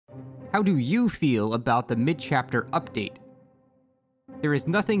How do you feel about the mid-chapter update? There is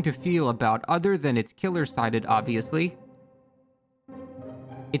nothing to feel about other than it's killer-sided, obviously.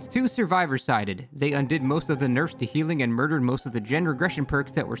 It's too survivor-sided. They undid most of the nerfs to healing and murdered most of the gen regression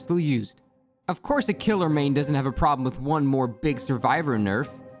perks that were still used. Of course a killer main doesn't have a problem with one more big survivor nerf.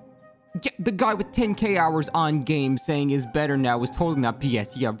 Yeah, the guy with 10k hours on game saying is better now is totally not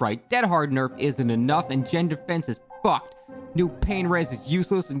BS. Yeah, right. Dead hard nerf isn't enough and gen defense is fucked. New pain res is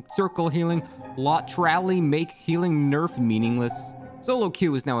useless and circle healing laterally makes healing nerf meaningless. Solo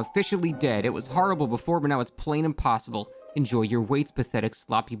Q is now officially dead. It was horrible before, but now it's plain impossible. Enjoy your weights, pathetic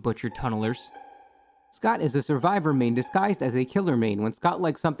sloppy butcher tunnelers. Scott is a survivor main disguised as a killer main. When Scott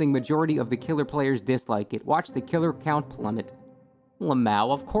likes something, majority of the killer players dislike it. Watch the killer count plummet.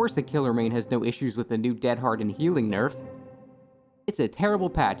 Lamau, of course a killer main has no issues with the new Dead Hard and healing nerf. It's a terrible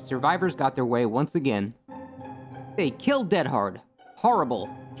patch. Survivors got their way once again. They killed Dead Hard. Horrible.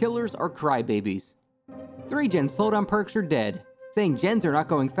 Killers are crybabies. 3 gen slowdown perks are dead. Saying gens are not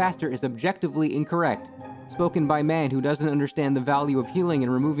going faster is objectively incorrect. Spoken by man who doesn't understand the value of healing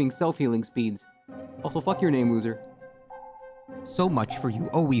and removing self-healing speeds. Also, fuck your name, loser. So much for you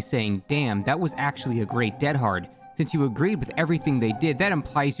always saying, damn, that was actually a great Dead Hard. Since you agreed with everything they did, that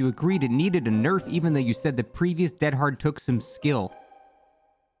implies you agreed it needed a nerf even though you said the previous Dead Hard took some skill.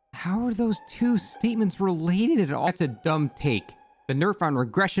 How are those two statements related at all? That's a dumb take. The nerf on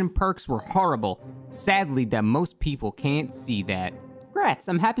regression perks were horrible. Sadly, that most people can't see that. Congrats,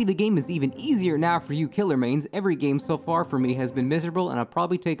 I'm happy the game is even easier now for you killer mains. Every game so far for me has been miserable and I'll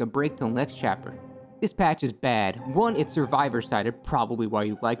probably take a break till next chapter. This patch is bad. 1, it's survivor-sided, probably why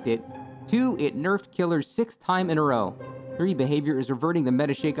you liked it. 2, it nerfed killers 6 times in a row. 3, behavior is reverting the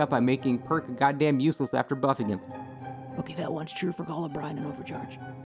meta shake-up by making perk goddamn useless after buffing him. Okay, that one's true for Call of Brian and Overcharge.